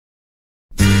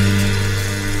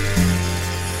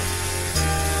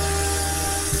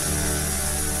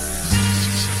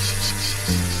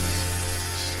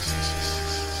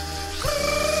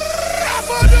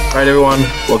All right, everyone,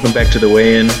 welcome back to The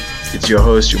Weigh-In. It's your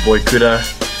host, your boy Kuda.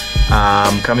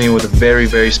 Coming in with a very,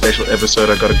 very special episode.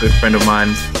 I got a good friend of mine,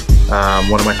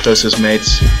 one of my closest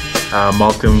mates,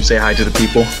 Malcolm. Say hi to the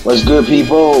people. What's good,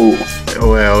 people?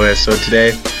 Well, so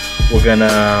today we're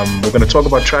gonna talk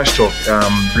about trash talk.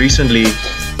 Recently,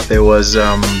 there was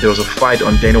a fight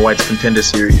on Dana White's Contender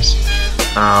Series,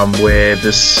 where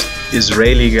this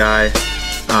Israeli guy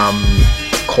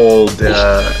called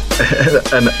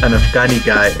an Afghani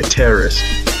guy a terrorist.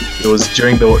 It was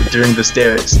during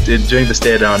the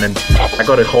stare down, and I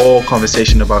got a whole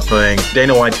conversation about going.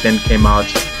 Dana White then came out,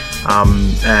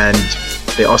 and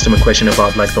they asked him a question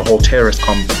about like the whole terrorist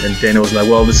comment, and Dana was like,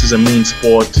 "Well, this is a mean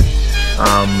sport.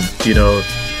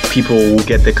 People will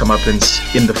get their comeuppance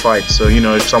in the fight. So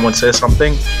if someone says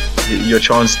something, your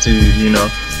chance to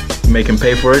make him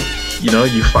pay for it,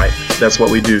 you fight. That's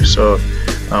what we do. So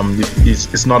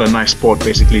it's not a nice sport,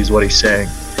 basically, is what he's saying."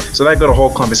 So that got a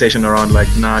whole conversation around like,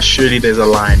 nah, surely there's a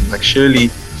line. Like,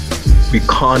 surely we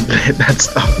can't let that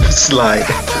stuff slide.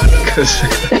 Because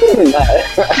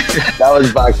that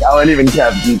was back. I wasn't even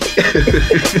capped.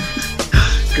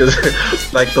 Because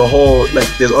like the whole, like,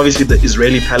 there's obviously the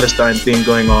Israeli-Palestine thing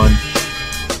going on,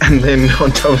 and then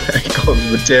on top of that, he calls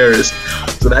him a terrorist.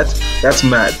 So that's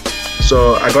mad.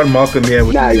 So I got Malcolm here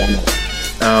with me.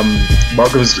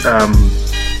 Malcolm's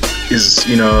is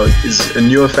a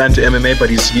newer fan to MMA, but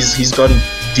he's gotten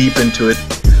deep into it,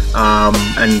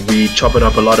 and we chop it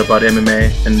up a lot about MMA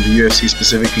and the UFC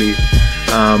specifically.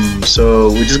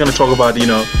 So we're just gonna talk about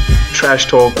trash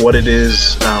talk, what it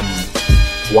is,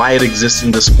 why it exists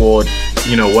in the sport,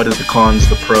 what are the cons,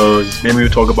 the pros. Maybe we'll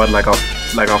talk about like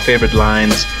our favorite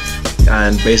lines,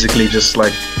 and basically just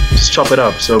chop it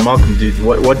up. So Malcolm, dude,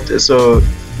 so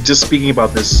just speaking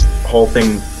about this whole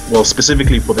thing, well,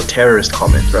 specifically for the terrorist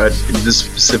comment, right? In this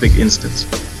specific instance,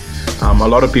 a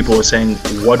lot of people were saying,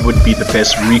 what would be the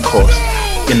best recourse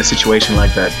in a situation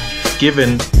like that?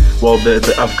 Given, well, the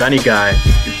Afghani guy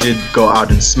did go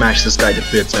out and smash this guy to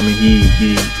bits. I mean,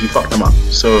 he fucked him up.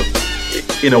 So,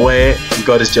 in a way, he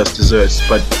got his just desserts.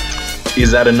 But is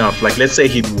that enough? Like, let's say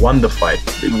he'd won the fight.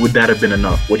 Would that have been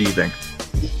enough? What do you think?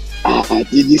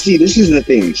 Did you see? This is the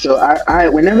thing. So, I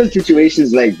whenever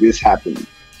situations like this happen,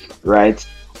 right?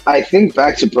 I think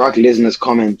back to Brock Lesnar's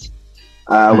comment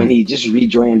when he just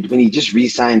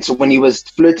re-signed. So when he was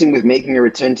flirting with making a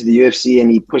return to the UFC and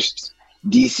he pushed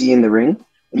DC in the ring.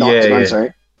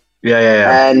 Sorry.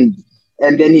 Yeah. And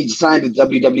then he signed with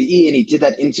WWE and he did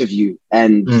that interview.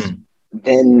 And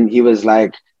then he was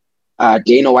like,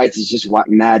 Dana White is just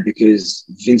mad because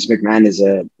Vince McMahon is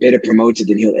a better promoter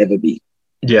than he'll ever be.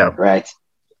 Yeah. Right.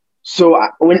 So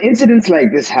when incidents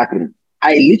like this happen,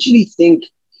 I literally think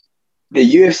the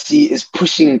UFC is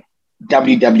pushing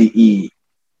WWE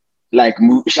like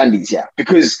shandies,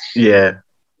 because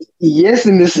yes,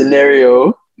 in this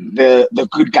scenario, the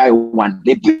good guy won.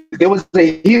 There was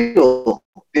a heel.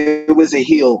 There was a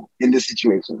heel in this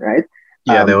situation, right?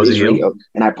 Yeah, there was a heel.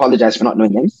 And I apologize for not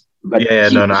knowing names. But I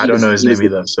don't know his name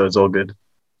either, so it's all good.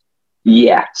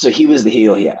 Yeah, so he was the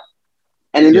heel here.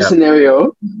 And in this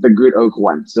scenario, the good oak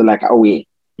won. So like,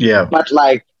 yeah. But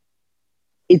like,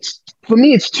 for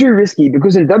me, it's too risky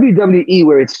because in WWE,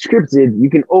 where it's scripted, you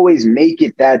can always make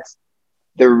it that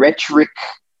the rhetoric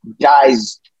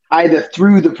dies either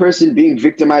through the person being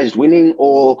victimized winning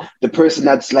or the person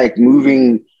that's like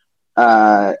moving in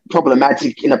a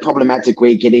problematic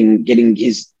way, getting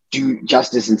his due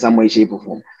justice in some way, shape, or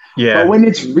form. Yeah. But when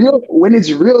it's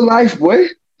real life, boy,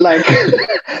 like,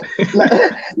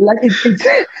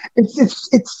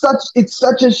 it's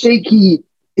such a shaky.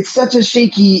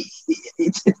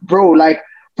 It's bro, like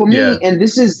for me, and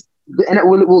this is, and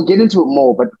we'll get into it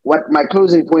more, but what my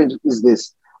closing point is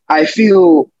this: I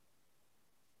feel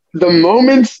the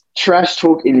moment trash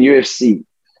talk in UFC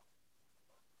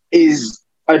is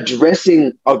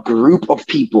addressing a group of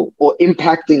people or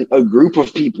impacting a group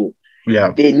of people,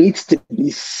 there needs to be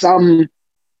some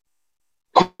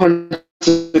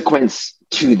consequence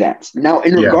to that. Now,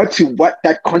 in regard to what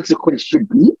that consequence should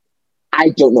be,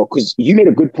 I don't know, because you made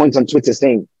a good point on Twitter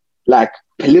saying, like,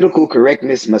 political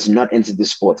correctness must not enter the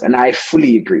sport. And I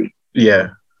fully agree. Yeah.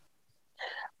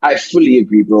 I fully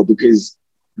agree, bro, because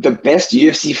the best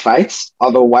UFC fights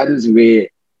are the ones where,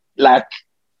 like,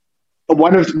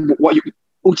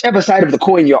 whichever side of the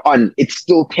coin you're on, it's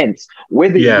still tense.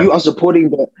 Whether you are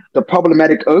supporting the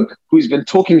problematic oak who's been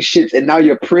talking shit and now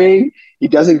you're praying he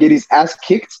doesn't get his ass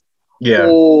kicked,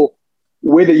 or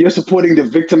whether you're supporting the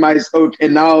victimized oak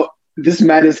and now this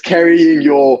man is carrying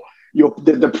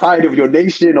the pride of your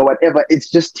nation or whatever. It's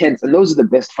just tense, and those are the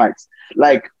best fights.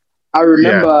 Like, I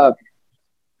remember,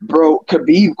 bro,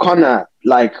 Khabib Conor,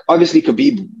 like obviously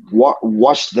Khabib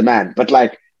washed the man, but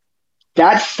like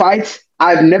that fight,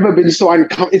 I've never been so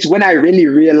uncomfortable. It's when I really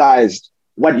realized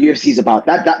what UFC is about.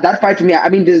 That fight for me. I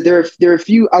mean, there are a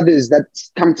few others that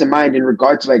come to mind in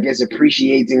regard to, I guess,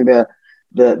 appreciating the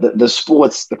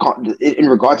sports, in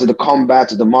regard to the combat,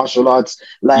 to the martial arts,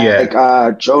 like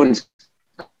Jones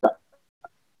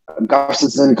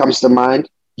Gustafsson comes to mind.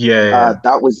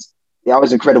 That was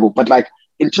incredible. But like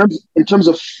in terms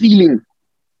of feeling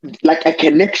like a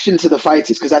connection to the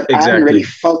fighters, because I hadn't really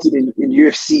felt it in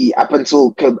UFC up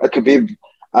until Khabib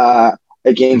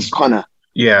against Conor.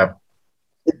 Yeah.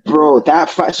 Bro, that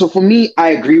fight. So for me, I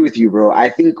agree with you, bro. I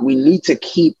think we need to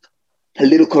keep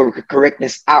political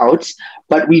correctness out,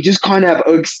 but we just can't have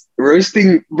Oaks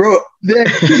roasting, bro. Their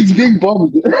kids being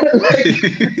bombed. Like,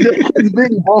 their kids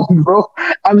being bombed, bro.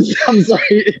 I'm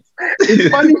sorry. It's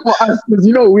funny for us because,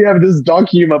 you know, we have this dark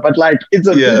humor, but like it's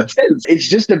a bit tense.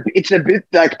 It's a bit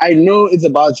like, I know it's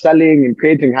about selling and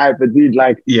creating hype, but dude,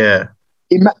 like,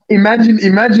 imagine,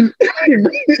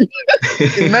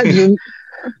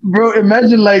 bro.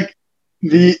 Imagine like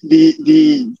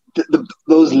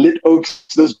those lit oaks,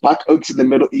 those black oaks in the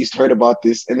Middle East heard about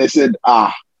this and they said,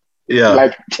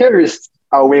 like terrorists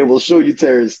are where we'll show you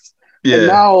terrorists. And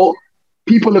now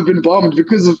people have been bombed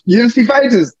because of UFC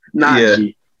fighters.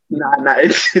 G.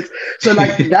 It's so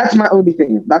like that's my only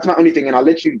thing. And I'll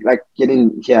let you like get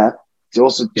in here to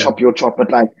also chop your chop. But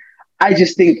like I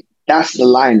just think that's the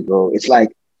line, bro. It's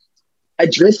like,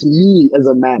 address me as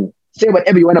a man. Say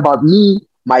whatever you want about me,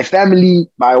 my family,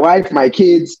 my wife, my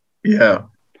kids. Yeah.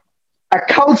 A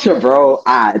culture, bro.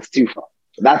 It's too far.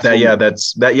 That's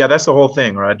the whole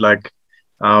thing, right? Like,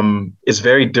 it's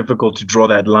very difficult to draw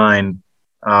that line,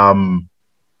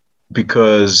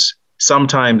 because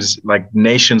sometimes like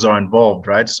nations are involved,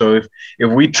 right? So if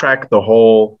we track the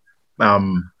whole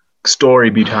story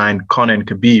behind Conor and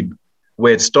Khabib,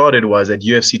 where it started was at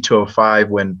UFC 205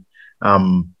 when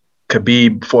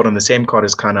Khabib fought on the same card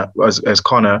as Conor.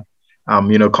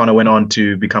 You know, Conor went on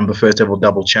to become the first ever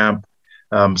double champ,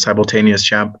 simultaneous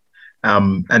champ.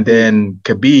 And then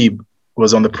Khabib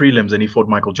was on the prelims and he fought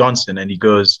Michael Johnson and he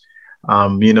goes,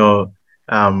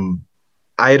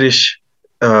 Irish,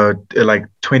 like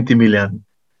 20 million,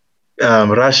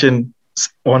 Russian,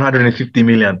 150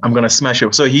 million. I'm going to smash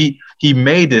it. So he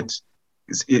made it.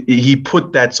 He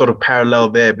put that sort of parallel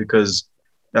there because,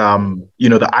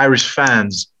 the Irish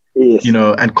fans,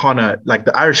 and Conor, like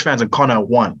the Irish fans and Conor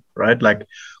won, right? Like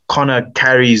Conor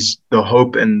carries the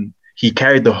hope and he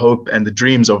carried the hope and the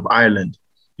dreams of Ireland.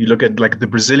 You look at like the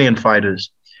Brazilian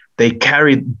fighters, they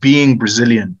carried being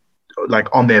Brazilian like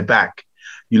on their back.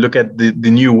 You look at the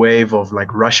new wave of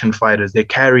like Russian fighters, they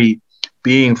carry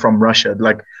being from Russia,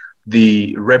 like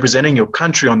the representing your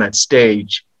country on that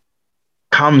stage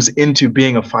comes into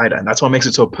being a fighter. And that's what makes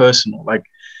it so personal. Like,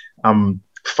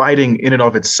 fighting in and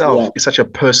of itself is such a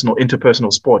personal,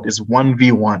 interpersonal sport. It's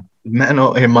 1v1,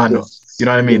 mano a mano. You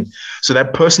know what I mean? So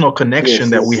that personal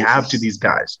connection that we have to these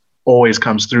guys always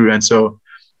comes through. And so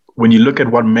when you look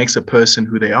at what makes a person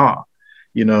who they are,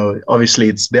 obviously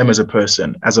it's them as a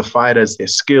person, as a fighter, their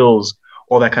skills,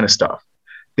 all that kind of stuff.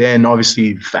 Then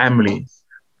obviously family,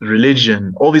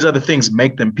 religion, all these other things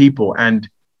make them people. And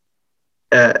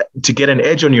to get an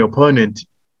edge on your opponent,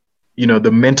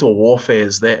 the mental warfare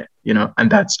is there,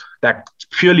 and that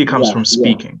purely comes from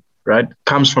speaking, right?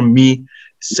 Comes from me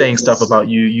saying stuff about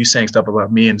you, you saying stuff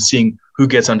about me, and seeing who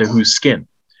gets under whose skin,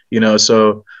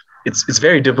 so it's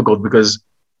very difficult because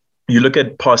you look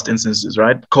at past instances,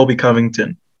 right? Colby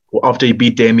Covington, after he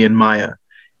beat Damian Maia,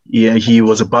 he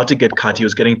was about to get cut. He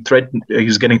was getting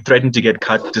threatened to get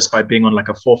cut despite being on like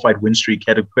a 4-fight win streak.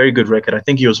 He had a very good record. I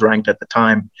think he was ranked at the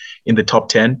time in the top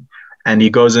 10. And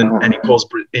he goes in and he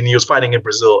was fighting in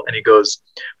Brazil and he goes,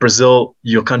 Brazil,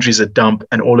 your country's a dump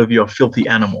and all of you are filthy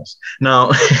animals. Now,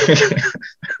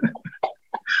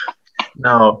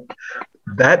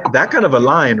 that kind of a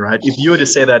line, right? If you were to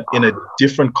say that in a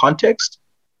different context,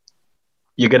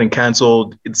 you're getting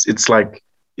canceled. It's like,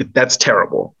 that's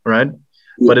terrible, right?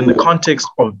 But in the context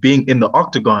of being in the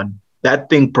octagon, that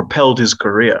thing propelled his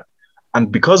career.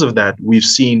 And because of that, we've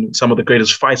seen some of the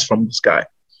greatest fights from this guy,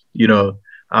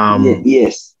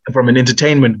 from an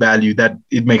entertainment value, that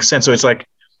it makes sense. So it's like,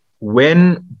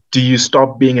 when do you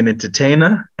stop being an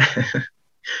entertainer?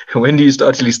 When do you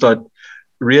actually start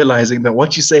realizing that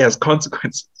what you say has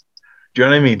consequences? Do you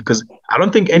know what I mean? Because I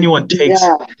don't think anyone takes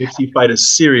UFC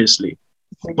fighters seriously.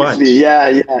 But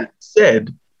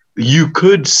said, you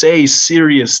could say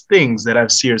serious things that have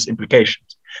serious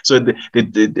implications. So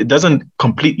it doesn't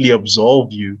completely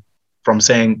absolve you from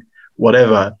saying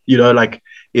whatever, like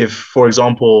if, for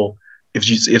example,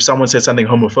 if someone says something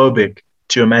homophobic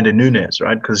to Amanda Nunes,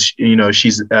 right? Because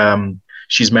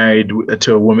she's married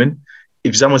to a woman.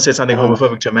 If someone said something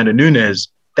homophobic to Amanda Nunes,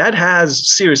 that has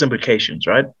serious implications,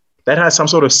 right? That has some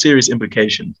sort of serious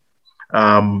implications.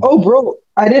 Oh, bro,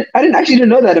 I didn't actually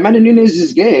know that Amanda Nunes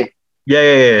is gay.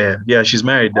 Yeah. She's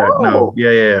married now.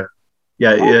 Yeah.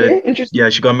 Okay, interesting. Yeah,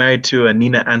 she got married to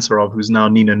Nina Ansarov, who's now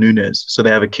Nina Nunes. So they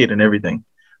have a kid and everything.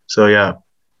 So yeah,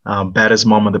 baddest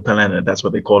mom on the planet. That's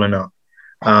what they call her now.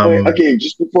 Wait, okay,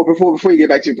 just before you get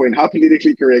back to your point, how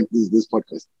politically correct is this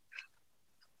podcast?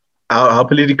 How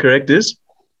politically correct is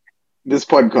this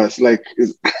podcast? Like,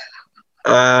 is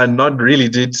not really,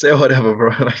 dude. Say whatever, bro.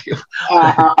 Like,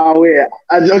 wait.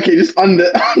 Okay, just on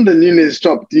the Nunes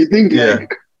chop. Do you think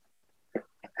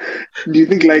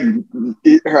like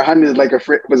her hand is like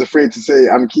was afraid to say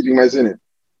I'm keeping my Senate?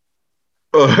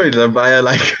 Oh, via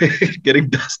like getting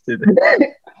dusted.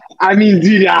 I mean,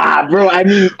 dude, bro. I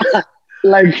mean,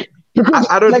 like, because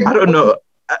I don't know.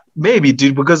 Maybe,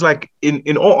 dude, because like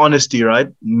in all honesty, right?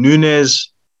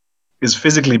 Nunes is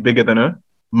physically bigger than her,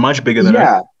 much bigger than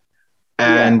her,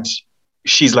 and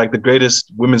she's like the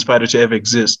greatest women's fighter to ever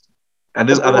exist. And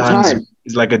this other hand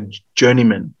is like a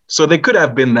journeyman. So there could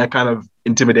have been that kind of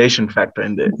intimidation factor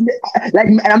in there. Like,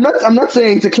 I'm not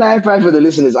saying, to clarify for the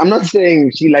listeners, I'm not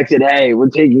saying she like said, "Hey, we're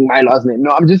taking my last name."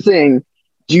 No, I'm just saying,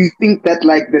 do you think that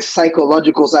like the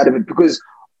psychological side of it, because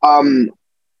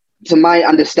to my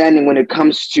understanding, when it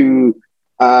comes to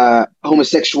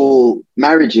homosexual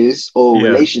marriages or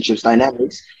relationships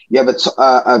dynamics, you have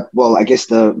well, I guess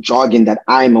the jargon that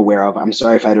I'm aware of. I'm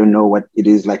sorry if I don't know what it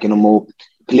is like in a more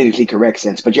politically correct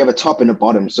sense, but you have a top and a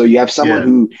bottom. So you have someone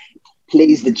who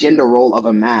plays the gender role of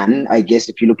a man, I guess,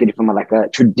 if you look at it from a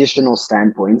traditional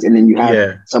standpoint, and then you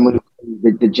have someone who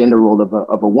plays the gender role of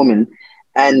a woman.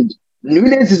 And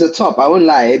Nunes is a top. I won't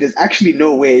lie. There's actually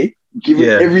no way, given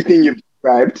everything you've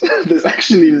described, there's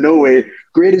actually no way.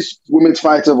 Greatest women's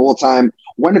fighter of all time.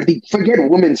 One of the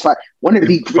greatest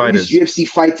UFC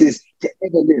fighters to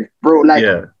ever live, bro. Like,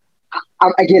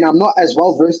 I'm not as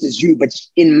well versed as you, but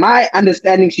in my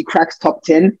understanding, she cracks top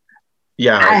 10.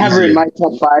 Yeah, I have her in my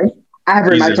top 5. I have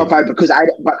her in my top 5 because I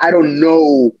don't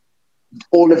know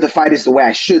all of the fighters the way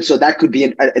I should. So that could be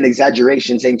an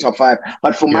exaggeration saying top 5.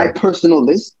 But for my personal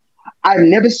list, I've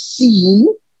never seen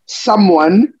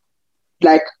someone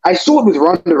like, I saw it with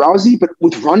Ronda Rousey, but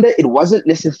with Ronda, it wasn't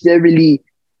necessarily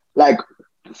like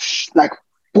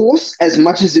force as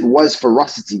much as it was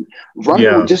ferocity.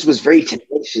 Ronda just was very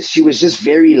tenacious. She was just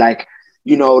very like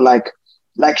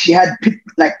she had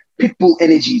pitbull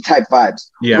energy type vibes.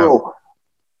 Yeah. Bro,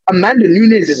 Amanda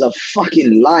Nunes is a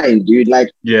fucking lion, dude. Like,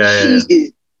 she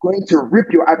is going to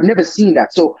rip you. I've never seen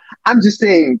that. So I'm just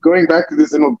saying, going back to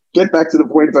this, and we'll get back to the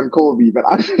points on Colby, but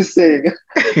I'm just saying,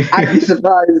 I'd be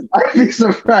surprised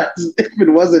if it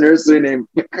wasn't her surname,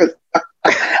 because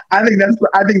I think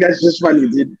that's just funny,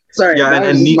 dude. Sorry. Yeah,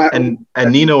 and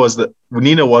Nina was the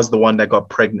one that got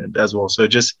pregnant as well. So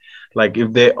just like,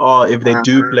 if they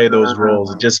do play those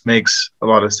roles, it just makes a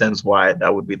lot of sense why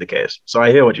that would be the case. So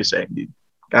I hear what you're saying, dude.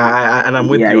 And I'm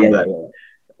with you on that. Yeah.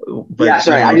 But,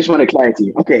 sorry, I just want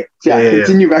clarity. Okay, so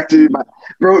continue back to my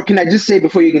bro. Can I just say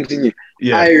before you continue?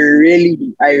 Yeah, I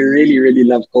really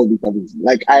love Colby Covington.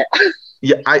 Like, I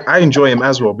enjoy him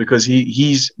as well, because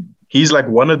he's like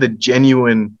one of the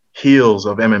genuine heels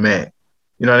of MMA.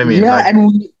 You know what I mean? Yeah,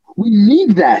 and we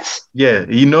need that. Yeah,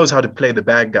 he knows how to play the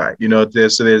bad guy. You know,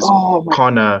 there's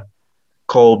Connor,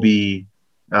 Colby,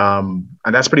 and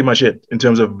that's pretty much it in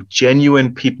terms of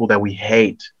genuine people that we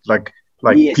hate. Like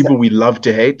people we love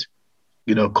to hate.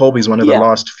 You know, Colby's one of the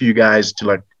last few guys to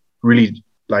like really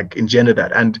like engender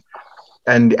that, and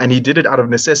he did it out of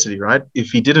necessity, right?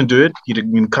 If he didn't do it, he'd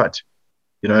have been cut.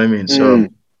 You know what I mean?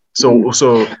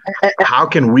 So how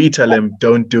can we tell him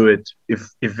don't do it if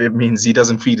it means he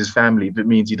doesn't feed his family? If it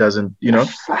means he doesn't, you know?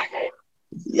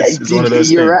 It's one of those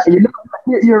things. Right.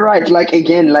 You're right. Like,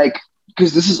 again, like,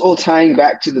 because this is all tying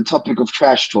back to the topic of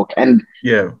trash talk, and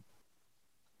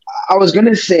I was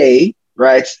gonna say,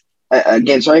 right,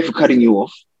 again, sorry for cutting you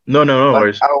off. No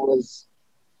worries.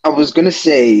 I was gonna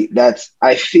say that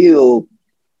I feel,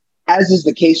 as is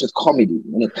the case with comedy,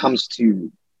 when it comes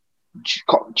to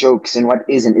jokes and what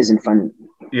is and isn't funny.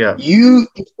 Yeah.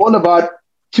 It's all about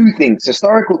two things: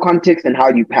 historical context and how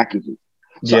you package it.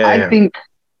 So I think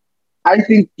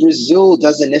Brazil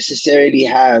doesn't necessarily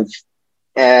have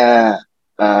a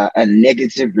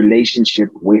negative relationship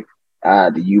with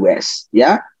the US.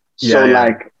 Yeah. So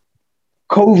like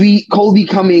Colby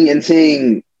coming and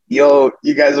saying, "Yo,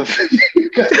 you guys are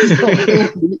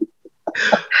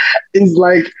is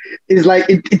like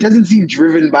it doesn't seem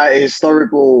driven by a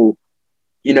historical,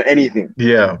 anything.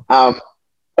 Yeah.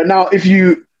 But now if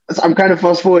you I'm kind of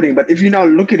fast forwarding, but if you now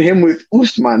look at him with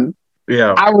Usman,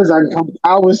 Yeah. I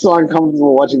was so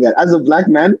uncomfortable watching that as a black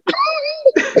man.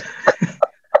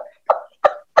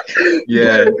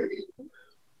 Yeah.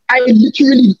 I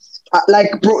literally like,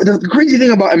 bro. The crazy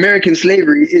thing about American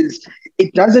slavery is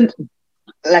it doesn't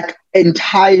like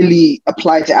entirely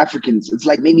apply to Africans. It's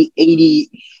like maybe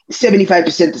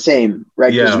 75% the same,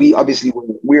 right? Because we obviously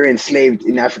we're enslaved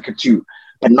in Africa too,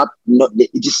 but not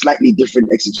just slightly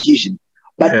different execution.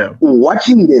 But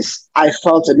watching this, I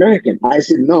felt American. I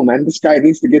said, no, man, this guy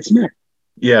needs to get smacked.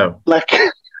 Yeah. Like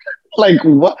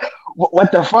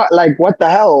what the fuck? Like, what the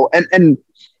hell? And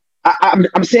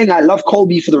I'm saying I love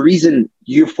Colby for the reason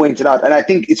you've pointed out. And I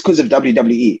think it's because of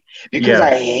WWE. Because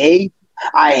I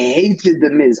hated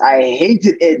The Miz. I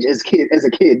hated Edge as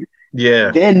a kid. Yeah.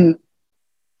 Then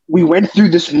we went through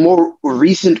this more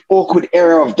recent awkward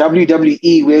era of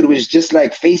WWE where it was just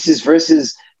like faces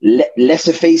versus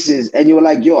lesser faces. And you were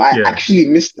like, yo, I actually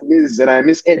miss The Miz and I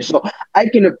miss Edge. So I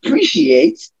can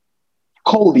appreciate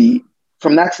Colby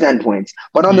from that standpoint.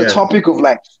 But on the topic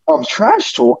of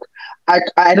trash talk,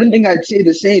 I don't think I'd say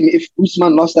the same if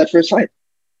Usman lost that first fight.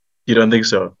 You don't think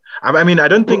so? I mean, I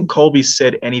don't think Colby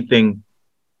said anything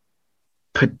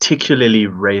particularly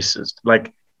racist.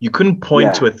 Like, you couldn't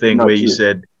point to a thing where you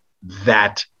said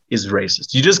that is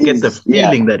racist. You just get the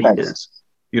feeling that he is.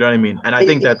 You know what I mean? And I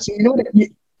think that's... You know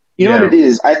what it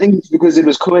is? I think it's because it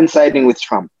was coinciding with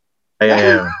Trump.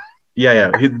 Yeah.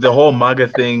 The whole MAGA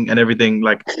thing and everything,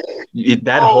 like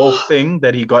that whole thing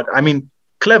that he got. I mean,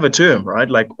 clever to him, right?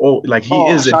 He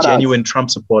is a genuine Trump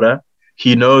supporter.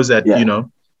 He knows that,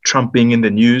 Trump being in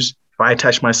the news, if I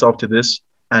attach myself to this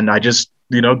and I just,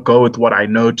 go with what I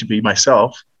know to be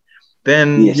myself,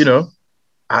 then,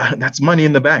 that's money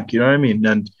in the bank. You know what I mean?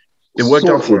 And it worked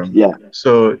out for him. Yeah.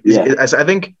 So I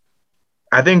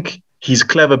think he's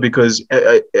clever because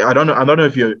I don't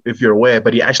know if you're aware,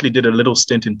 but he actually did a little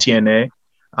stint in TNA.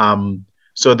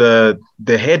 So the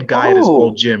head guy is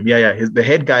Old Jim. The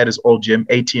head guy is Old Jim,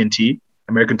 AT&T,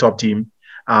 American Top Team.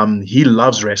 He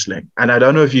loves wrestling, and I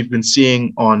don't know if you've been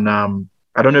seeing on.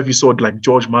 I don't know if you saw like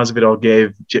George Masvidal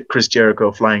gave Chris Jericho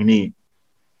a flying knee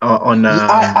on.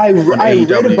 I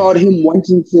read about him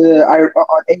wanting to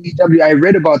on AEW. I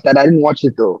read about that. I didn't watch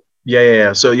it though.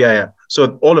 Yeah.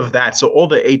 So all of that. So all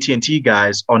the AT&T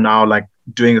guys are now like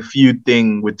doing a feud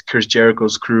thing with Chris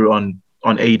Jericho's crew on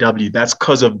AEW. That's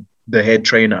because of the head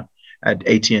trainer at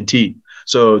AT&T.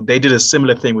 So they did a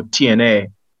similar thing with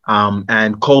TNA.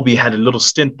 And Colby had a little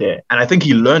stint there. And I think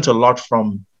he learned a lot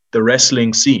from the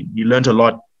wrestling scene. He learned a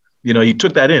lot, he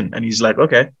took that in and he's like,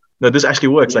 okay, no, this actually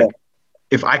works. Yeah. Like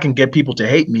if I can get people to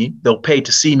hate me, they'll pay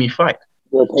to see me fight.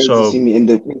 They'll pay to see me in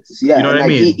the you know what I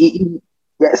mean?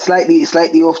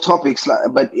 Slightly off topic,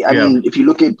 but I mean, if you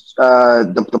look at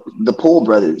the Paul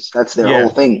brothers, that's their whole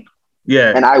thing.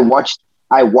 Yeah. And I watch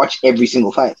every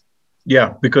single fight.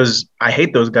 Yeah, because I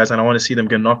hate those guys and I want to see them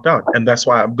get knocked out. And that's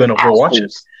why I'm going to go watch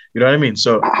it. You know what I mean?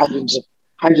 So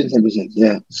 110%,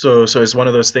 yeah. So it's one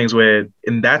of those things where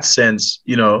in that sense,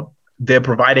 they're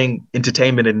providing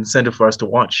entertainment and incentive for us to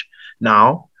watch.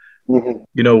 Now,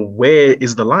 where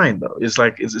is the line though? It's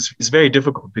like, it's very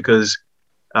difficult because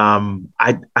I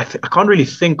can't really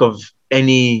think of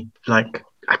any, like,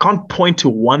 I can't point to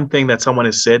one thing that someone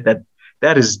has said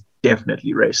that is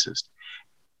definitely racist.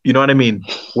 You know what I mean?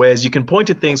 Whereas you can point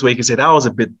to things where you can say, that was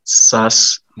a bit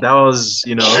sus. That was,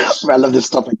 I love this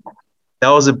topic. That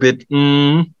was a bit,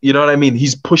 you know what I mean?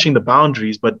 He's pushing the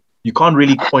boundaries, but you can't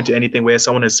really point to anything where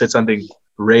someone has said something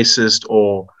racist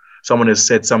or someone has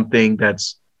said something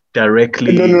that's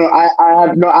directly. No, I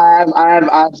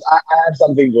have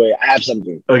something for you. I have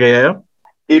something. Okay, yeah.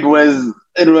 It was.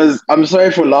 I'm sorry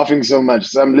for laughing so much.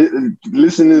 Some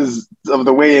listeners of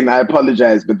the way in, I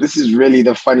apologize, but this is really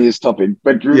the funniest topic.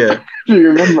 But if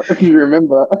you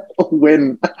remember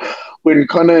when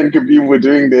Conor and Khabib were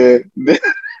doing their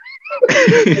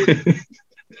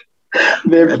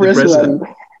press run,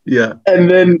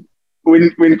 and then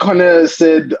when Conor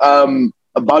said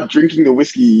about drinking the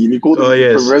whiskey, and he called him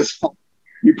perverse fuck.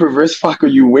 You perverse fuck or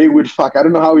you wayward fuck. I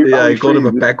don't know how he. Yeah, he called him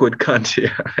a backward cunt.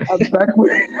 Yeah. A backward.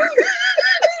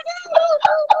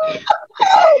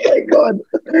 Oh my god.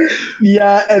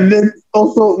 Yeah, and then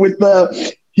also with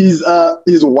his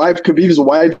wife, Khabib's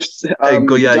wife.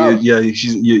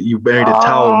 You buried a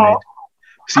towel, mate.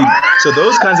 See, so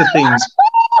those kinds of things.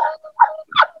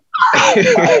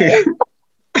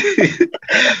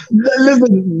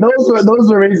 Listen, those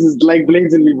were racist, like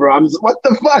blatantly, bro. What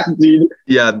the fuck, dude?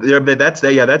 Yeah,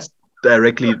 that's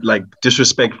directly like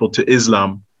disrespectful to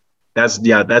Islam. That's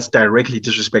directly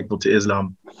disrespectful to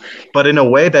Islam, but in a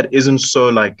way that isn't so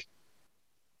like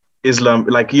Islam,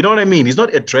 like, you know what I mean? He's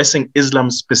not addressing Islam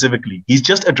specifically. He's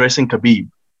just addressing Khabib,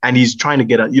 and he's trying to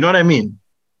get out. You know what I mean?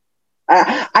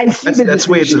 I see the That's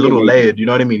where it's a distinction you're little making. layered. You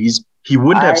know what I mean? He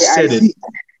wouldn't have I said it see.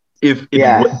 if it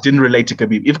Yeah. didn't relate to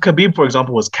Khabib. If Khabib, for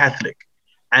example, was Catholic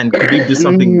and Khabib did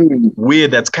something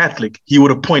weird that's Catholic, he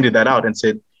would have pointed that out and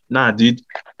said, "Nah, dude,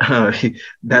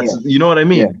 that's you know what I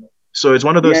mean." Yeah. So it's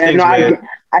one of those Yeah, things no,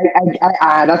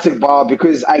 where that's a bar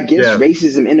because I guess yeah,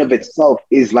 racism in of itself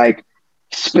is like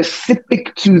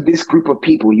specific to this group of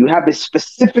people. You have a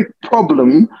specific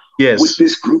problem with yes,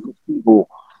 this group of people.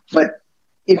 But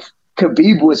if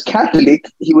Khabib was Catholic,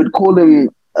 he would call him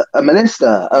a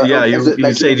molester. yeah, you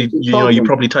Like, say insult you him.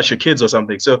 probably touch your kids or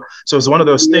something. So it's one of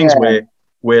those things Yeah.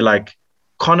 where like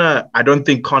Connor, I don't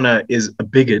think Connor is a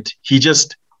bigot. He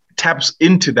just taps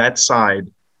into that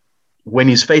side when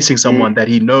he's facing someone that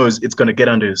he knows it's gonna get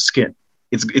under his skin.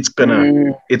 It's gonna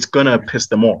Mm. it's gonna piss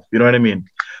them off. You know what I mean?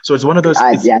 So it's one of those.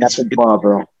 Yeah, that's a bar,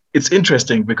 bro. It's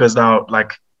interesting because now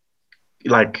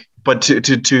but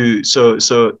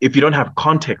so if you don't have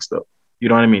context though, you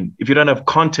know what I mean? If you don't have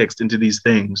context into these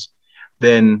things,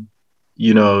 then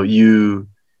you know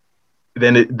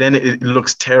then it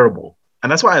looks terrible.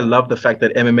 And that's why I love the fact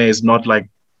that MMA is not like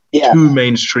too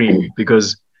mainstream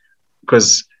because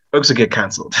Oaks will get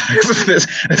cancelled.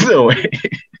 there's no way.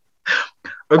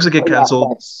 Oaks will get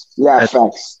cancelled.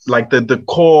 Facts. Like the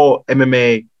core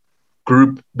MMA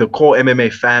group, the core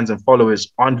MMA fans and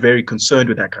followers aren't very concerned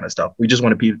with that kind of stuff. We just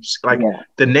want to be like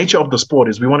the nature of the sport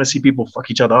is we want to see people fuck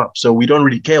each other up. So we don't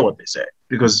really care what they say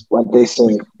because what they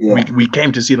say. We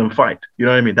came to see them fight. You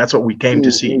know what I mean? That's what we came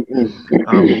to see.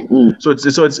 So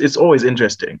it's always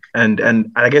interesting,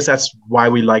 and I guess that's why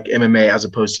we like MMA as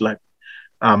opposed to like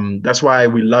that's why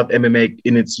we love MMA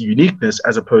in its uniqueness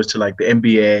as opposed to like the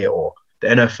NBA or the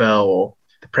NFL or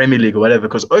the Premier League or whatever,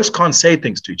 because Oaks can't say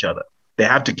things to each other. They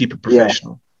have to keep it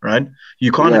professional, right?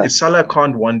 You can't, Salah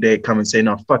can't one day come and say,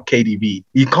 no, fuck KDB.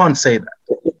 He can't say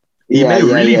that. He may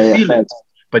really feel it,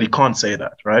 but he can't say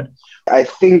that, right? I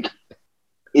think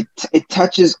it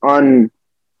touches on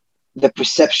the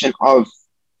perception of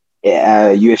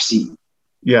UFC.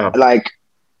 Yeah. Like,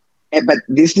 but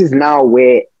this is now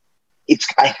where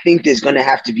I think there's going to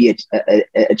have to be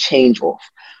a change off.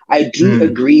 I do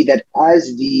agree that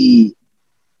as the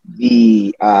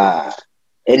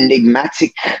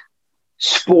enigmatic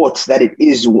sports that it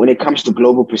is when it comes to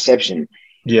global perception,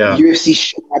 UFC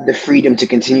should have the freedom to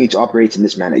continue to operate in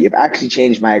this manner. You've actually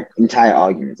changed my entire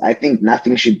argument. I think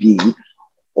nothing should be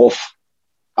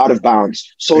out of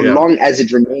bounds so long as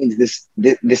it remains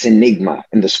this enigma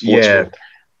in the sports world.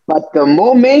 But the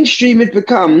more mainstream it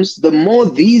becomes, the more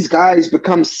these guys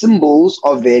become symbols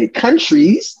of their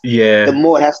countries. The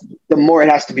more it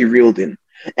has to be reeled in.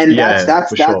 And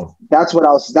that's what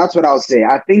I'll say.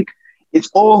 I think it's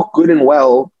all good and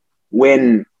well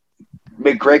when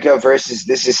McGregor versus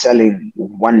this is selling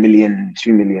 1 million,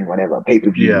 2 million, whatever,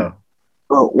 pay-per-view. Yeah.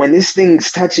 But when this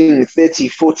thing's touching 30,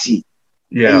 40,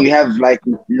 and you have like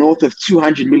north of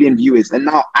 200 million viewers, and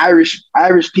now Irish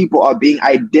people are being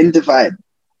identified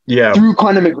through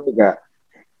Conor McGregor.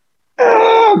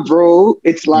 Bro,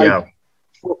 it's like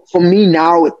for me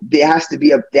now, there has to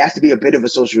be a bit of a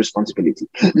social responsibility.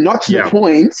 Not to the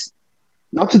point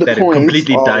that it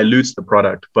completely dilutes the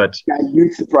product, but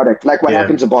dilutes the product, like what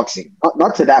happened to boxing.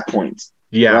 Not to that point.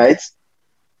 Right?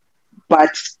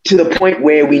 But to the point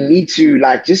where we need to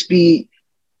like just be.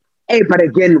 Hey, but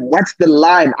again, what's the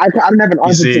line? I don't have an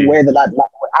answer to where the line.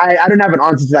 I don't have an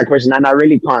answer to that question, and I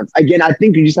really can't. Again, I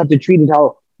think you just have to treat it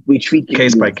how we treat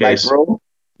case by case, like, bro.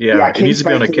 It needs to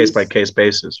be on a case by case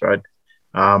basis, right?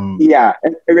 And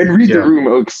read the room,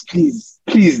 Oaks, please.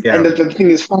 And the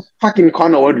thing is, fucking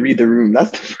Conor would read the room.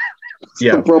 That's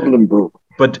the problem, bro.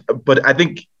 But I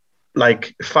think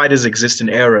like fighters exist in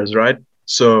eras, right?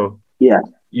 So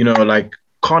you know, like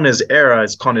Conor's era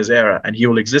is Conor's era, and he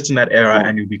will exist in that era,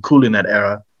 and he'll be cool in that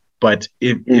era. But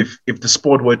if the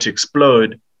sport were to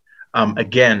explode,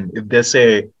 again, if they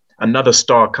say another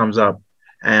star comes up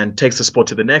and takes the sport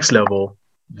to the next level,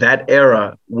 that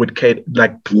era would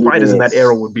fighters in that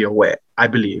era would be aware, I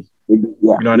believe. You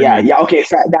know what I mean? Okay,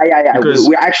 because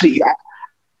we're actually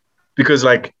because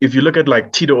like if you look at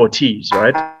like Tito Ortiz,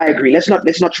 right? I agree. Let's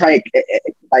not try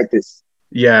it like this.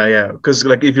 Yeah. Because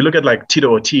like if you look at like Tito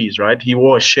Ortiz, right? He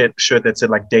wore a shirt that said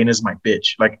like Dana's my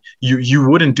bitch. Like you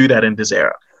wouldn't do that in this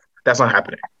era. That's not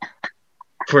happening.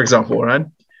 For example, right?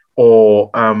 Or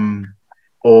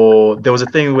there was a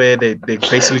thing where they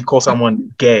basically call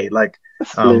someone gay, like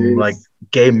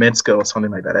Gay Metzger or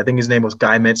something like that. I think his name was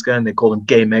Guy Metzger, and they called him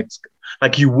Gay Metzger.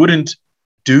 Like you wouldn't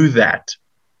do that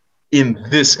in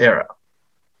this era.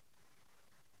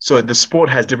 So the sport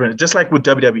has different, just like with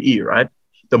WWE, right?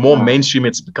 The more mainstream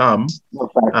it's become,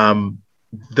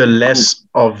 the less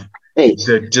of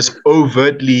the just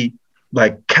overtly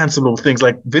like cancelable things.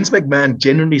 Like Vince McMahon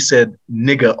genuinely said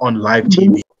nigger on live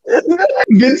TV.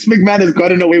 Vince McMahon has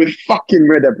gotten away with fucking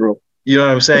murder, bro. You know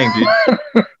what I'm saying, dude?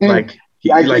 Like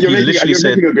he literally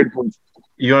said, a good point.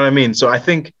 You know what I mean? So I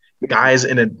think guys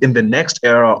in the next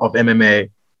era of MMA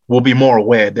will be more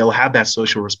aware. They'll have that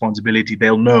social responsibility.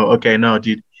 They'll know, okay, no,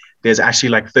 dude, there's actually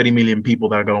like 30 million people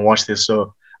that are going to watch this.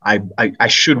 So I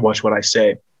should watch what I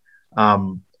say.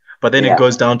 But then it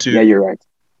goes down to, you're right.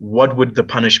 What would the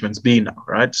punishments be now,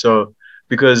 right? So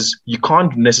because you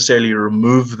can't necessarily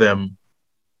remove them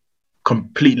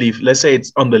completely. Let's say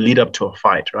it's on the lead up to a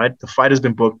fight, right? The fight has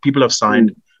been booked. People have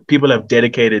signed. People have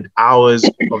dedicated hours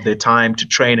of their time to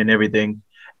train and everything.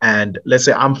 And let's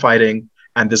say I'm fighting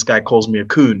and this guy calls me a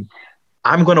coon.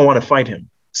 I'm going to want to fight him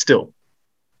still.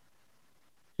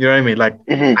 You know what I mean? Like,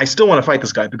 I still want to fight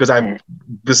this guy because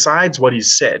besides what he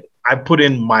said, I put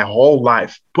in my whole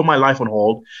life, put my life on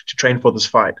hold to train for this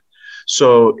fight.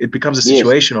 So it becomes a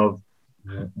situation of,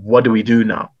 what do we do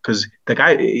now? Because the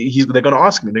guy, they're going to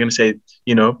ask me. They're going to say,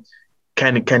 you know,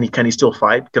 can he still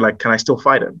fight? Can I still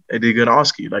fight him? They're going to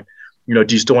ask you, like, you know,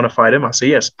 do you still want to fight him? I say,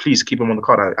 yes, please keep him on the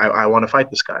card. I want to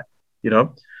fight this guy, you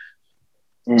know?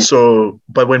 So,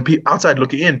 but when outside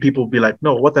looking in, people will be like,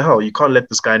 no, what the hell? You can't let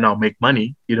this guy now make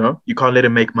money, you know? You can't let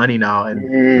him make money now.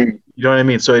 And you know what I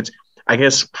mean? So I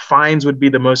guess fines would be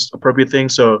the most appropriate thing.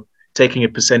 So taking a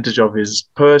percentage of his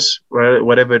purse,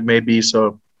 whatever it may be.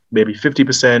 So maybe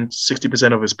 50%,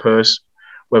 60% of his purse,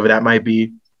 whatever that might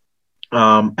be.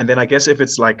 And then I guess if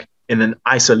it's like in an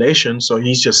isolation, so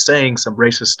he's just saying some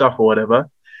racist stuff or whatever,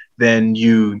 then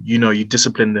you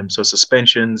discipline them. So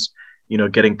suspensions, you know,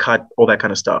 getting cut, all that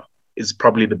kind of stuff is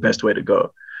probably the best way to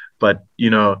go. But, you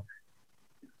know,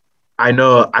 I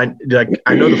know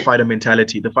the fighter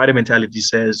mentality. The fighter mentality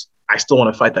says, I still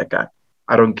want to fight that guy.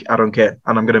 I don't care.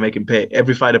 And I'm going to make him pay.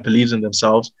 Every fighter believes in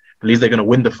themselves, believes they're going to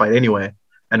win the fight anyway.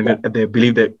 And they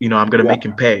believe that, you know, I'm going to make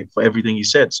him pay for everything he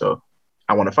said. So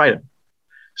I want to fight him.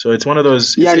 So it's one of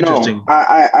those. It's interesting. No,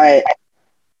 I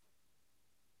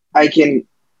can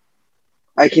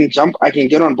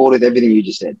get on board with everything you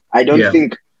just said. I don't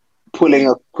think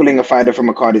pulling a fighter from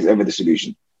a card is ever the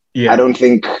solution. I don't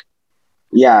think.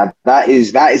 That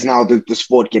is now the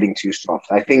sport getting too soft.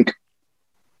 I think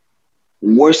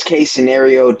worst case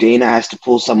scenario, Dana has to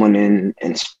pull someone in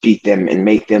and speak them and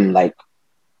make them like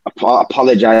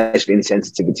apologize for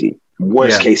insensitivity.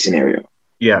 Worst case scenario.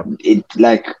 Yeah. It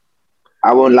like,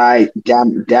 I won't lie,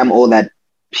 damn all that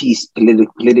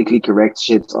politically correct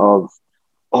shit of,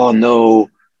 oh no,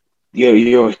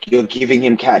 you're giving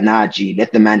him cat Naji,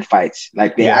 let the man fight.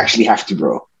 Like they actually have to,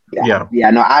 bro. No,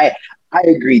 I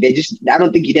agree. I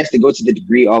don't think he has to go to the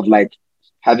degree of like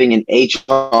having an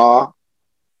HR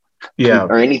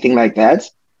or anything like that.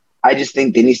 I just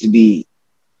think there needs to be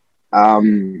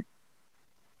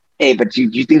hey, but do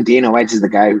you think Dana White is the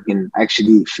guy who can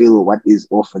actually feel what is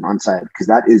off and onside? Because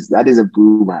that is a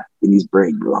boomer in his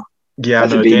brain, bro. Yeah,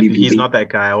 no, he's not that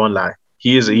guy. I won't lie.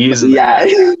 He is. He's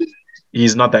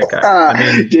not that guy.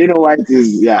 I mean, Dana White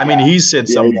is. Yeah. I mean, he said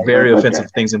some very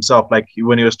offensive things himself. Like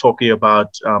when he was talking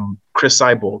about Chris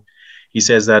Cyborg, he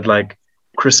says that like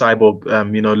Chris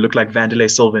Cyborg, you know, looked like Vanderlei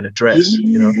Silva in a dress.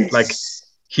 You know, like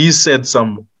he said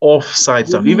some offside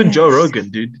stuff. Even Joe Rogan,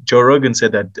 dude. Joe Rogan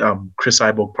said that Chris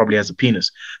Cyborg probably has a penis.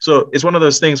 So it's one of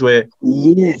those things where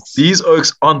these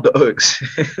oaks aren't the oaks.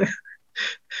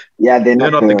 They're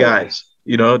not the guys.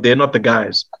 You know, they're not the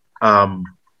guys. And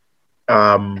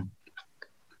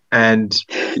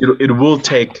it will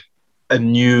take a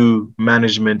new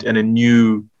management and a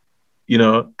new, you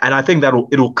know, and I think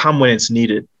it'll come when it's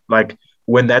needed. Like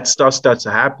when that stuff starts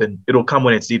to happen, it'll come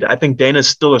when it's needed. I think Dana's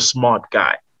still a smart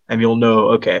guy, and you'll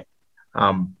know, okay,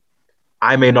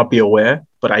 I may not be aware,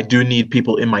 but I do need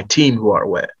people in my team who are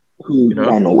aware. You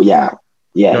know?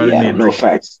 You know what I mean? No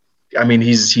facts. I mean,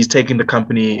 he's taking the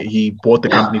company. He bought the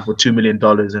company for $2 million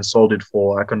and sold it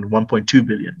for like $1.2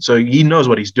 billion. So he knows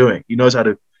what he's doing. He knows how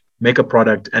to make a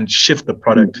product and shift the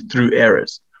product through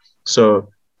errors. So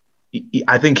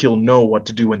I think he'll know what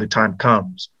to do when the time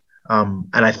comes. And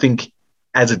I think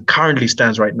as it currently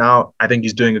stands right now, I think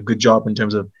he's doing a good job in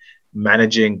terms of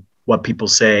managing what people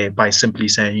say by simply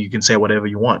saying you can say whatever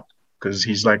you want. Because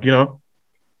he's like, you know,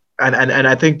 and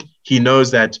I think he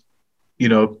knows that, you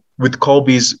know, with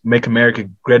Colby's Make America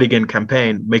Great Again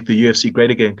campaign, Make the UFC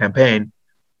Great Again campaign,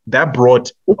 that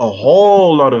brought a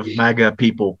whole lot of MAGA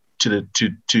people to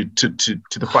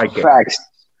the fight game. Facts.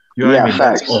 You know what I mean?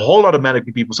 Facts. A whole lot of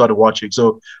MAGA people started watching.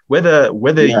 So whether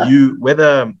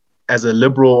as a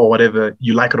liberal or whatever,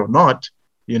 you like it or not,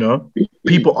 you know,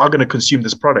 people are going to consume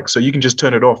this product. So you can just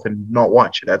turn it off and not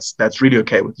watch. That's really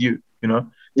okay with you. You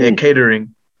know, they're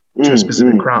catering to a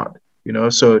specific crowd. You know,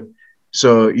 so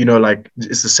you know, like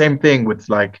it's the same thing with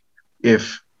like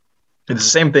if it's the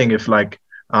same thing if like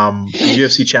a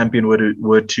UFC champion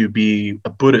were to be a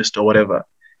Buddhist or whatever,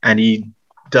 and he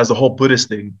does the whole Buddhist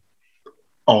thing,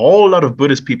 a whole lot of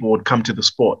Buddhist people would come to the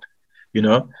sport, you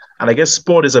know? And I guess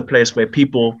sport is a place where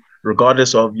people,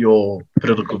 regardless of your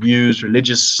political views,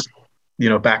 religious, you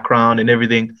know, background and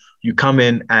everything, you come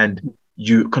in and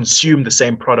you consume the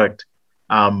same product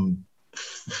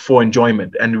for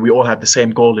enjoyment. And we all have the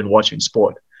same goal in watching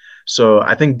sport. So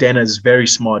I think Dana is very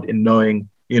smart in knowing,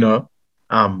 you know,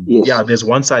 yeah, there's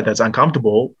one side that's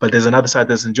uncomfortable, but there's another side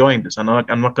that's enjoying this. I'm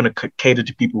not going to cater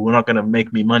to people who are not going to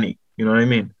make me money. You know what I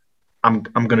mean? I'm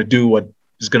going to do what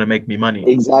is going to make me money.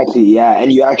 Exactly. Yeah.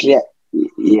 And you actually,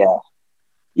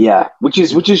 yeah. Which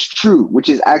is true, which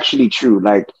is actually true.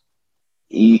 Like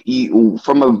you,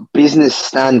 from a business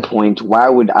standpoint, why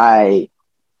would I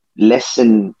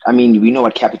lessen? I mean, we know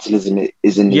what capitalism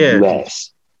is in the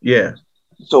US. Yeah.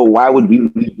 So why would we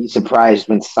be surprised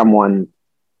when someone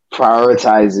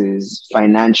prioritizes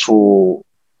financial,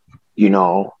 you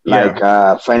know, like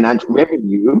financial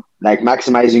revenue, like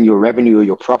maximizing your revenue or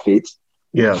your profits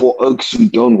for oaks who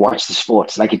don't watch the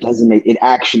sports? Like it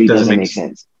actually doesn't make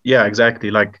sense. Yeah,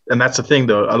 exactly. Like, and that's the thing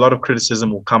though, a lot of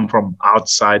criticism will come from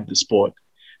outside the sport.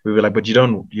 We were like, but you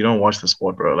don't watch the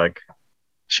sport, bro. Like,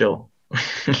 chill.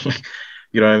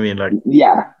 You know what I mean? Like,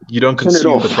 you don't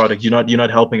consume the product. You're not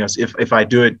helping us. If I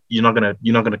do it, you're not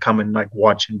gonna come and like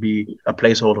watch and be a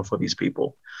placeholder for these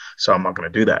people. So I'm not gonna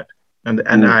do that. And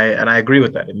I agree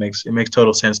with that. It makes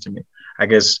total sense to me. I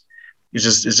guess it's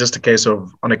just a case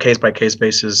of, on a case by case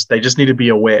basis, they just need to be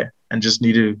aware and just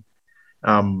need to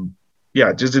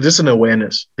just an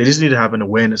awareness. They just need to have an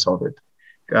awareness of it.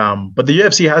 But the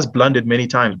UFC has blundered many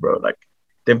times, bro. Like,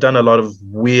 they've done a lot of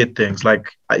weird things. Like,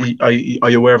 are you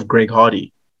aware of Greg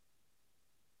Hardy?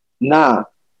 Nah.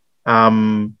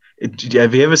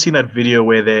 Have you ever seen that video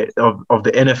where of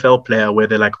the NFL player where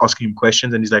they're like asking him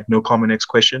questions and he's like, no comment, next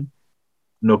question?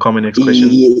 No comment, next question?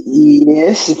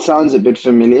 Yes, it sounds a bit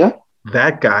familiar.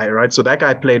 That guy, right? So that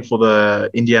guy played for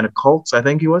the Indiana Colts, I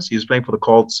think he was. He was playing for the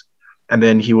Colts. And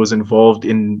then he was involved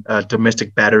in a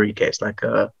domestic battery case, like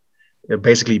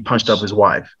basically punched up his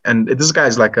wife. And this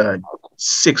guy's like a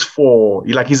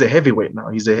 6'4", he's a heavyweight now.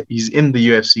 He's in the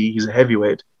UFC. He's a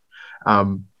heavyweight.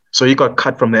 So he got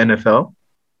cut from the NFL,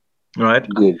 right?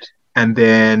 Good. And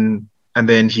then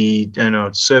he,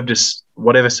 served his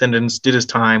whatever sentence, did his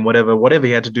time, whatever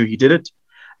he had to do, he did it.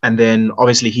 And then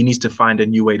obviously he needs to find a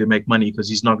new way to make money because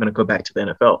he's not going to go back to the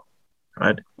NFL,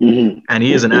 right? Mm-hmm. And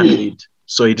he is an athlete.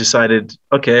 So he decided,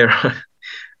 okay,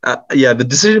 the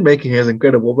decision making is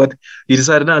incredible, but he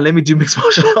decided, now let me do mixed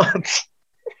martial arts.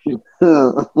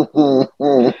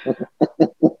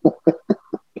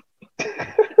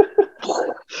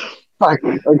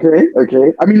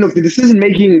 Okay. I mean, look, the decision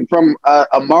making from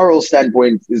a moral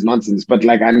standpoint is nonsense, but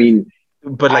like, I mean,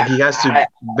 but like he has to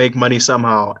make money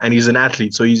somehow, and he's an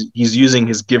athlete, so he's using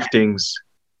his giftings.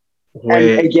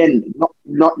 And again,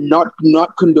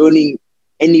 not condoning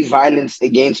any violence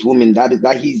against women.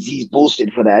 That he's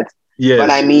bullshit for that. Yeah.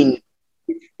 But I mean,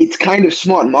 it's kind of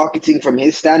smart marketing from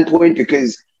his standpoint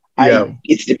because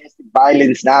it's domestic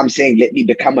violence. Now I'm saying, let me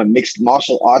become a mixed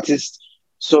martial artist.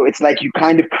 So it's like you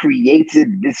kind of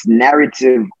created this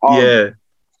narrative of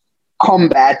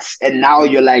combat, and now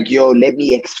you're like, yo, let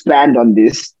me expand on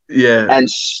this. Yeah. And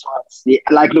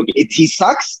like, look, he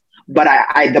sucks, but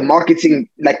the marketing,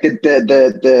 like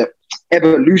the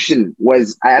evolution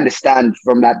was, I understand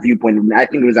from that viewpoint. I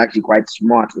think it was actually quite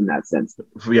smart in that sense.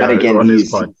 Yeah, but again, on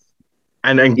his part.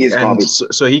 And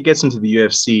so he gets into the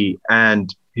UFC,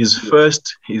 and his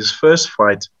first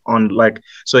fight on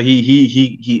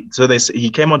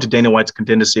he came onto Dana White's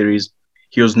Contender Series.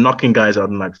 He was knocking guys out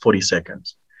in like 40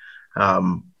 seconds.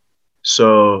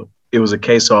 So it was a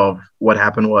case of, what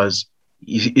happened was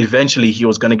eventually he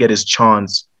was going to get his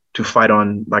chance to fight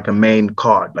on like a main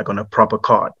card, like on a proper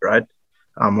card, right?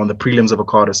 On the prelims of a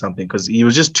card or something, because he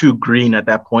was just too green at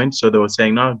that point. So they were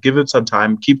saying, no, give it some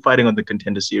time, keep fighting on the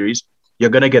Contender Series. You're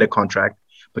going to get a contract,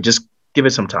 but just give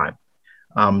it some time,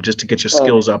 just to get your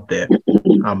skills up there.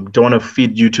 Don't want to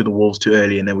feed you to the wolves too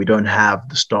early, and then we don't have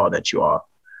the star that you are.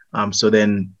 So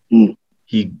then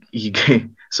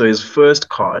so his first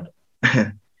card,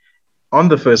 on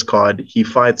the first card, he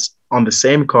fights on the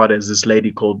same card as this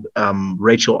lady called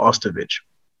Rachel Ostovich,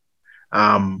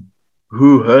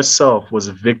 who herself was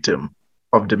a victim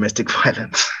of domestic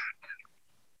violence.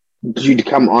 Dude,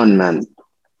 come on, man.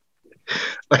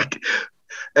 Like,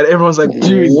 and everyone's like,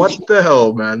 Dude, what the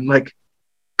hell, man? Like,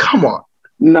 come on.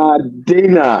 nah,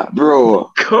 Dana, bro.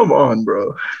 Come on,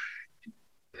 bro.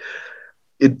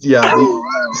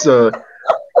 So the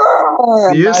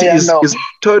Nah, UFC yeah, no. is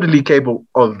totally capable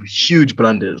of huge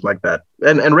blunders like that.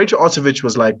 And Rachel Ostovich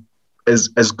was like as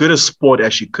good a sport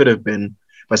as she could have been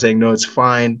by saying, no, it's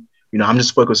fine. I'm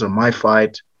just focused on my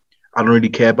fight. I don't really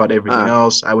care about everything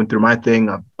else. I went through my thing.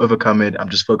 I've overcome it. I'm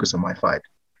just focused on my fight.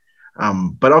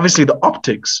 But obviously the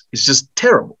optics is just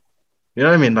terrible. You know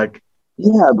what I mean? Like,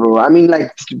 yeah, bro. I mean,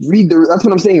 like, that's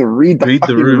what I'm saying. Read the read the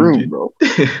fucking room, room, dude. bro.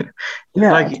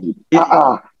 Yeah. Like,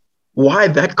 why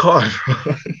that card, bro?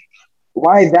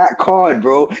 Why that card,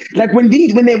 bro? Like when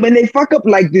they fuck up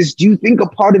like this, do you think a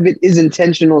part of it is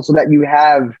intentional so that you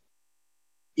have,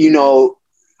 you know,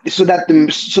 so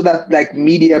that like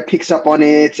media picks up on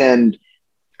it and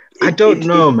I don't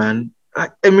know, man. I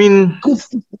mean,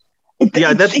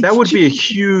 yeah, that would be a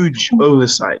huge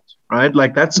oversight, right?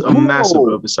 Like that's a massive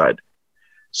bro, oversight.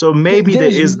 So maybe there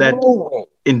there's is that no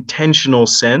intentional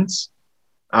sense.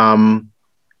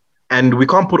 And we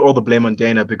can't put all the blame on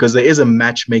Dana because there is a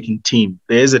matchmaking team.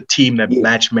 There is a team that yeah,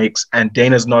 matchmakes, and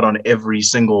Dana's not on every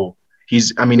single.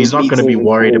 He's not going to be meeting.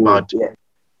 worried Oh, about,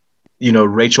 yeah,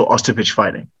 Rachel Ostovich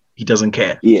fighting. He doesn't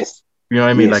care. yes, You know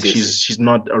what I mean? yes, Like yes, yes. she's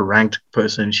not a ranked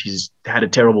person. She's had a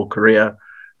terrible career.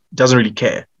 Doesn't really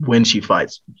care when she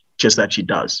fights, just that she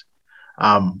does.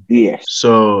 Yes.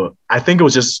 So I think it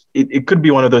was just it could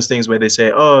be one of those things where they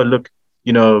say, oh, look,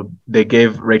 they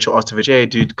gave Rachel Ostovich, hey,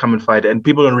 dude, come and fight. And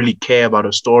people don't really care about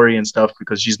her story and stuff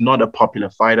because she's not a popular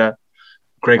fighter.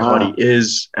 Greg Hardy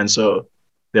is. And so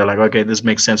they're like, okay, this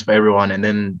makes sense for everyone. And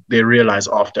then they realize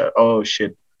after, oh,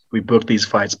 shit, we booked these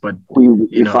fights, but,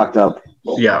 we fucked up.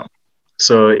 Yeah.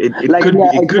 So it Like, could yeah,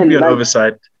 be, it could again, be an like,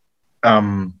 oversight,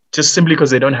 just simply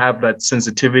because they don't have that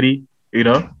sensitivity,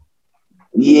 yeah.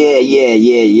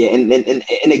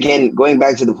 And again, going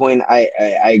back to the point, I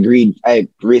agreed. I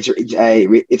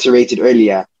reiterated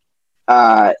earlier.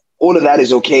 All of that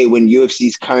is okay when UFC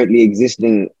is currently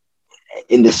existing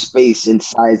in the space and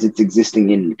size it's existing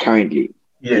in currently.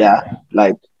 Yeah,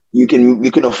 like you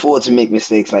can afford to make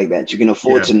mistakes like that. You can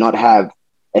afford to not have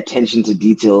attention to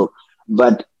detail,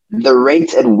 but the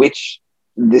rate at which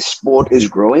this sport is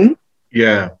growing,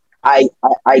 I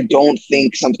don't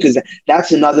think because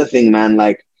that's another thing, man.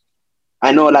 Like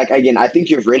I know, like again, I think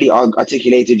you've really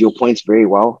articulated your points very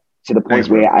well to the point Thanks,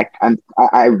 bro. where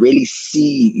I really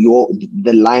see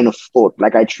the line of thought.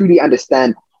 Like I truly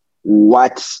understand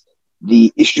what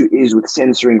the issue is with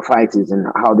censoring fighters and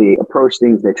how they approach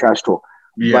things, their trash talk.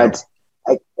 But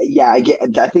I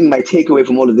think my takeaway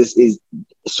from all of this is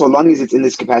so long as it's in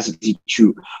this capacity,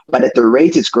 true. But at the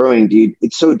rate it's growing, dude,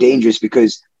 it's so dangerous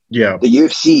because the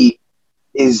UFC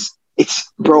it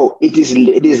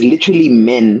is literally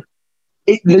men.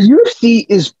 The UFC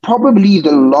is probably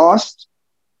the last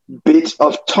bit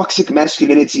of toxic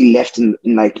masculinity left in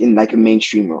a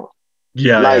mainstream role.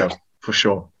 Yeah, for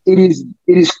sure. It is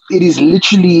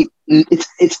literally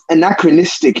it's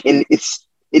anachronistic in its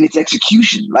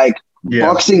execution. Like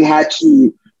boxing had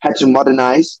to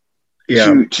modernize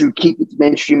to keep its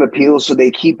mainstream appeal, so they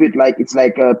keep it like it's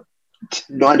like a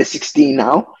under 16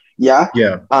 now. Yeah.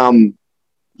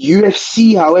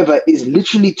 UFC, however, is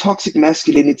literally toxic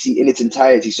masculinity in its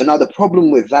entirety. So now the problem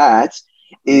with that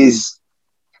is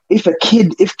if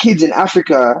kids in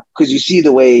Africa, because you see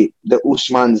the way the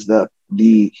Usmans,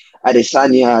 the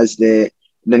Adesanyas, the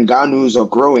Ngannous are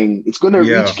growing, it's going to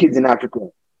reach kids in Africa,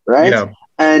 right? Yeah.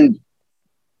 And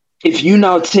if you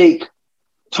now take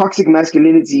toxic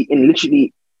masculinity in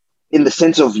the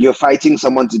sense of you're fighting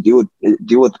someone to deal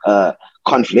with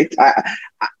conflict, I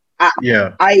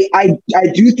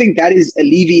do think that is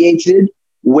alleviated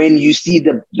when you see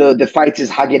the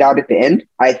fighters hug it out at the end.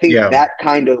 I think that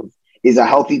kind of is a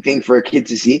healthy thing for a kid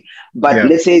to see. But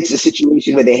let's say it's a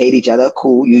situation where they hate each other.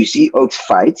 Cool. You see Oaks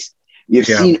fight. You've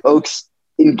seen Oaks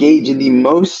engage in the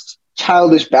most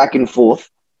childish back and forth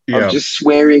of just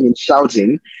swearing and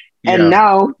shouting. And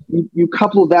now you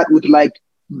couple that with like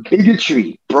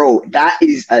bigotry, bro. That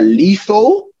is a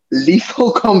lethal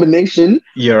combination.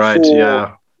 You're right.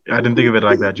 I didn't think of it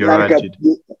like that. You're right,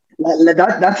 dude.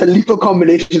 That's a lethal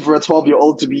combination for a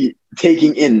 12-year-old to be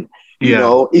taking in. You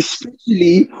know,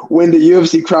 especially when the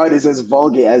UFC crowd is as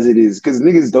vulgar as it is, because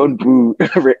niggas don't boo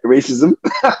racism.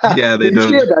 Yeah, they don't.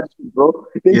 Clear that shit, bro.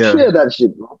 They clear that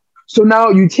shit, bro. So now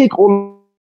you take all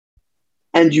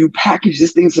and you package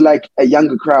this thing to like a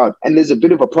younger crowd, and there's a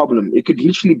bit of a problem. It could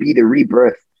literally be the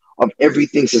rebirth of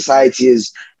everything society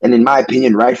is, and in my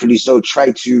opinion, rightfully so,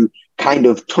 try to kind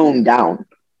of tone down,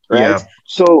 right?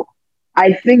 So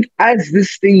I think as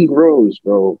this thing grows,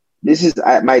 bro, this is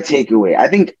my takeaway. I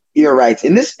think you're right.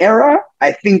 In this era,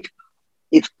 I think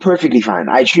it's perfectly fine.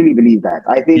 I truly believe that.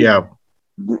 I think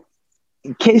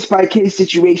case by case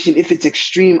situation, if it's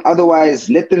extreme, otherwise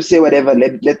let them say whatever,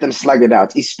 let them slug it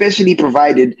out, especially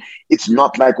provided it's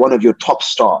not like one of your top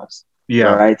stars. Yeah.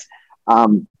 All right.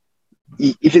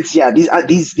 If it's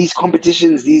these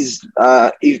competitions, these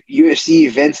UFC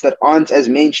events that aren't as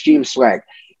mainstream swag,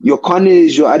 your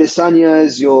Connors, your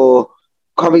Adesanyas, your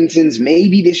Covingtons,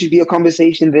 maybe there should be a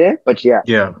conversation there. But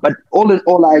but all in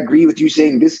all, I agree with you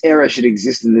saying this era should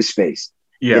exist in this space.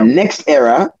 The next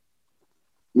era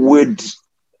would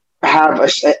have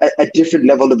a different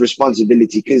level of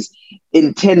responsibility, because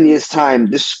in 10 years' time,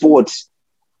 this sport,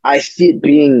 I see it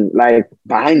being like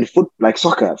behind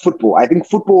soccer, football. I think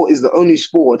football is the only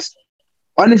sport,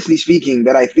 honestly speaking,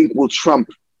 that I think will trump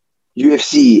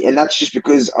UFC. And that's just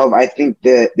because of, I think,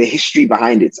 the history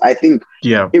behind it. I think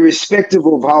irrespective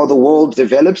of how the world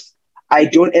develops, I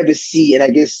don't ever see, and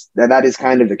I guess that is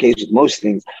kind of the case with most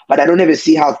things, but I don't ever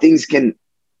see how things can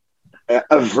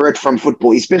avert from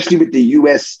football, especially with the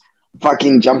US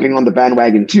fucking jumping on the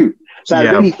bandwagon too. So I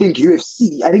really think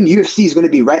UFC is going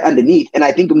to be right underneath. And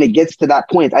I think when it gets to that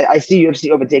point, I see UFC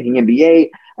overtaking NBA.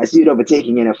 I see it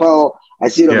overtaking NFL. I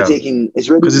see it overtaking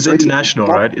Israeli. Because it's international,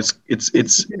 right? It's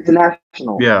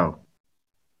international. Yeah.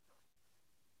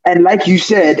 And like you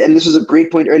said, and this was a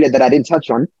great point earlier that I didn't touch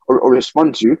on or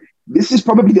respond to, this is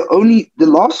probably the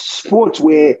last sport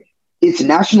where it's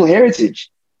national heritage.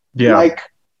 Yeah. Like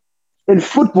in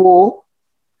football,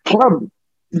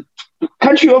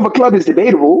 country over club is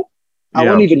debatable. I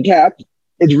won't even cap.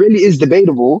 It really is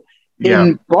debatable.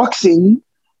 In boxing,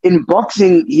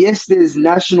 yes, there's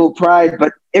national pride,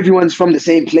 but everyone's from the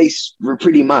same place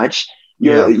pretty much.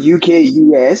 You're UK,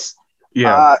 US.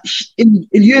 Yeah. In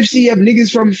UFC, you have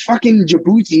niggas from fucking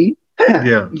Djibouti.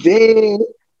 They're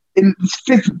in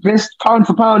fifth best pound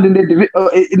for pound in the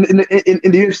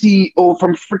in the UFC, or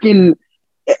from freaking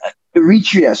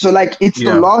Eritrea. So like it's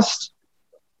the last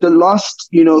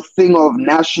thing of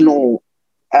national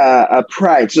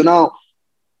pride. So now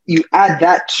you add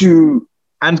that to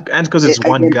and because it's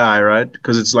one guy, right?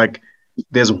 Because it's like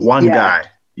there's one guy.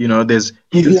 This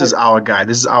is our guy.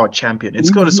 This is our champion. It's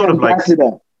sort of like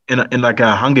in like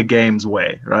a Hunger Games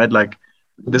way, right? Like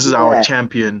this is our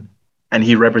champion, and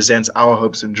he represents our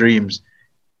hopes and dreams.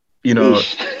 In that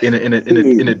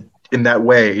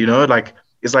way, like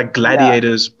it's like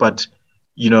gladiators, but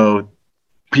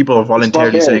people are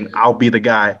voluntarily saying, "I'll be the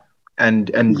guy."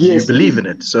 And you believe in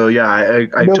it. So I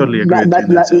totally agree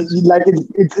with you. Like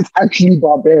it's actually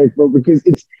barbaric, bro, because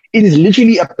it is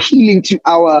literally appealing to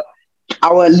our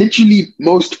literally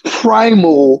most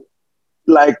primal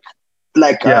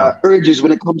urges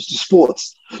when it comes to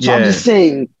sports. So I'm just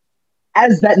saying,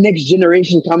 as that next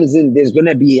generation comes in, there's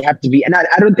gonna have to be, and I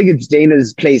don't think it's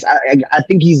Dana's place. I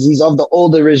think he's of the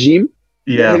older regime.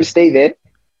 Let him stay there.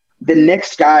 The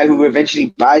next guy who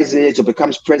eventually buys it or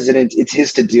becomes president, it's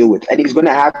his to deal with. And he's going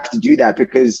to have to do that,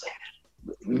 because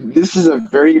this is a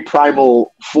very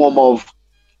primal form of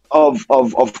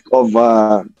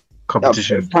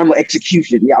competition, primal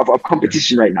execution, of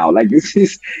competition right now. Like this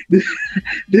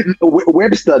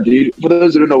Webster, dude. For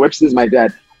those who don't know, Webster's my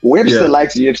dad. Webster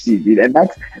likes UFC, dude, and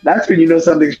that's when you know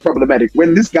something's problematic.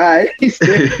 When this guy,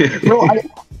 bro,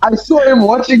 I saw him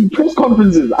watching press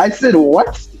conferences. I said,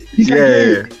 "What?" He's like,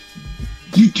 "Hey,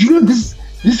 do you know this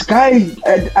guy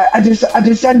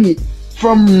Adesanya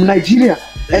from Nigeria?"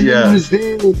 And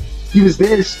he was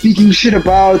there speaking shit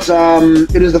about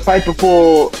it was the fight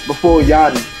before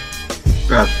Jan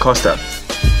Costa.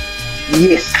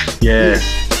 Yes.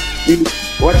 He was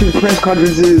watching press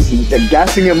conferences,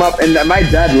 gassing him up, and my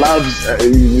dad loves a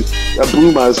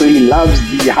boomer, so he loves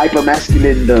the hyper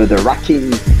masculine, the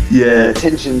rocking,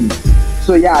 tension.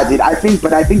 So dude, I think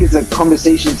it's a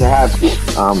conversation to have.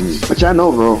 But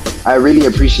bro, I really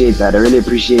appreciate that. I really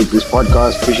appreciate this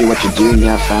podcast. Appreciate what you're doing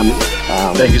here, family.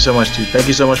 Thank you so much, dude. Thank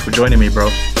you so much for joining me,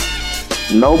 bro.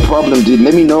 No problem, dude.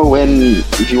 Let me know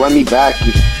if you want me back.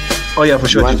 Oh yeah, for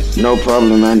sure. No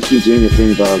problem, man. Keep doing your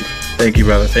thing, dog. Thank you,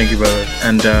 brother.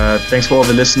 And thanks for all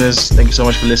the listeners. Thank you so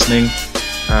much for listening.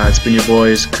 It's been your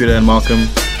boys, Kuda and Malcolm.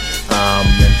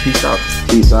 And peace out.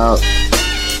 Peace out.